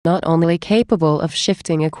not only capable of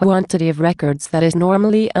shifting a quantity of records that is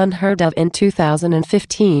normally unheard of in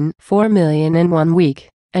 2015, 4 million in 1 week,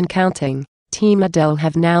 and counting, Team Adele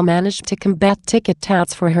have now managed to combat ticket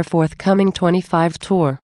touts for her forthcoming 25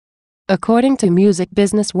 tour. According to Music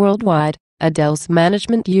Business Worldwide, Adele's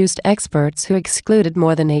management used experts who excluded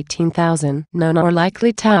more than 18,000 known or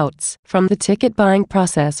likely touts from the ticket buying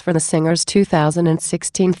process for the singer's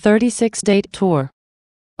 2016 36-date tour.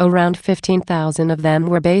 Around 15,000 of them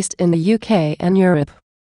were based in the UK and Europe.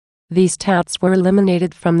 These touts were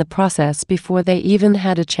eliminated from the process before they even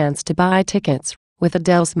had a chance to buy tickets, with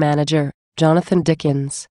Adele's manager, Jonathan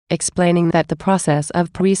Dickins, explaining that the process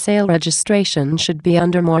of pre-sale registration should be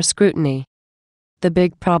under more scrutiny. The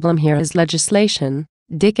big problem here is legislation,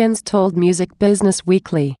 Dickins told Music Business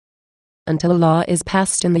Weekly. Until a law is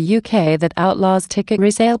passed in the UK that outlaws ticket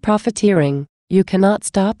resale profiteering, you cannot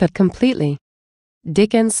stop it completely.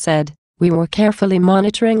 Dickins said, "We were carefully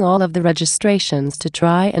monitoring all of the registrations to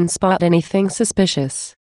try and spot anything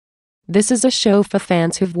suspicious. This is a show for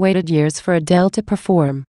fans who've waited years for Adele to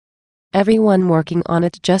perform. Everyone working on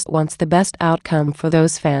it just wants the best outcome for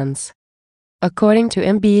those fans." According to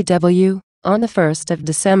MBW, on the 1st of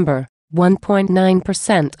December,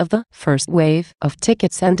 1.9% of the first wave of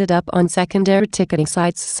tickets ended up on secondary ticketing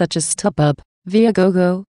sites such as StubHub,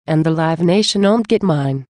 Viagogo, and the Live Nation-owned Get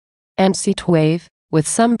Mine and Seatwave, with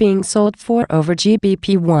some being sold for over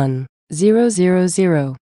GBP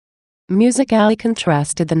 1,000. Music Alley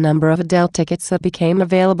contrasted the number of Adele tickets that became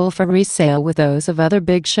available for resale with those of other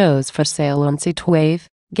big shows for sale on Seatwave,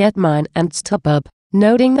 Get Mine and StubHub,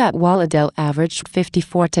 noting that while Adele averaged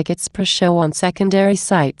 54 tickets per show on secondary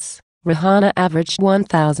sites, Rihanna averaged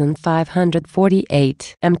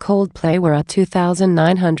 1,548 and Coldplay were at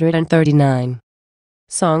 2,939.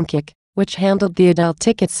 Songkick, which handled the Adele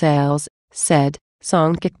ticket sales, said,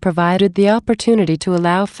 Songkick provided the opportunity to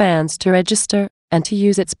allow fans to register and to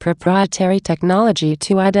use its proprietary technology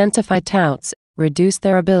to identify touts, reduce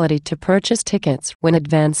their ability to purchase tickets when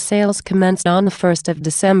advance sales commenced on the 1st of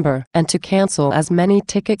December, and to cancel as many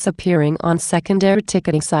tickets appearing on secondary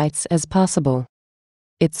ticketing sites as possible.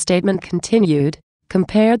 Its statement continued,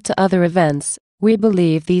 "Compared to other events, we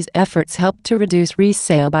believe these efforts helped to reduce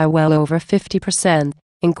resale by well over 50%,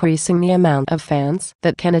 increasing the amount of fans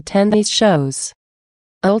that can attend these shows."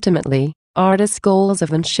 Ultimately, artists' goals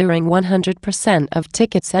of ensuring 100% of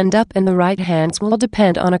tickets end up in the right hands will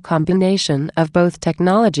depend on a combination of both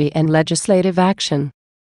technology and legislative action.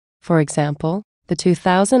 For example, the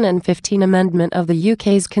 2015 amendment of the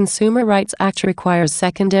UK's Consumer Rights Act requires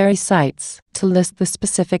secondary sites to list the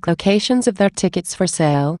specific locations of their tickets for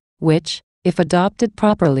sale, which, if adopted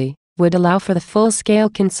properly, would allow for the full-scale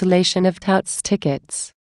cancellation of touts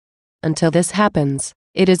tickets. Until this happens,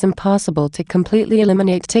 it is impossible to completely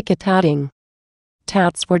eliminate ticket touting.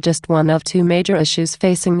 Touts were just one of two major issues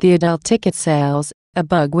facing the Adele ticket sales. A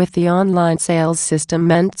bug with the online sales system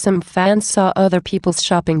meant some fans saw other people's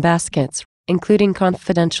shopping baskets, including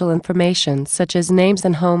confidential information such as names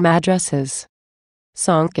and home addresses.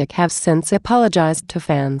 Songkick have since apologized to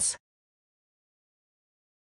fans.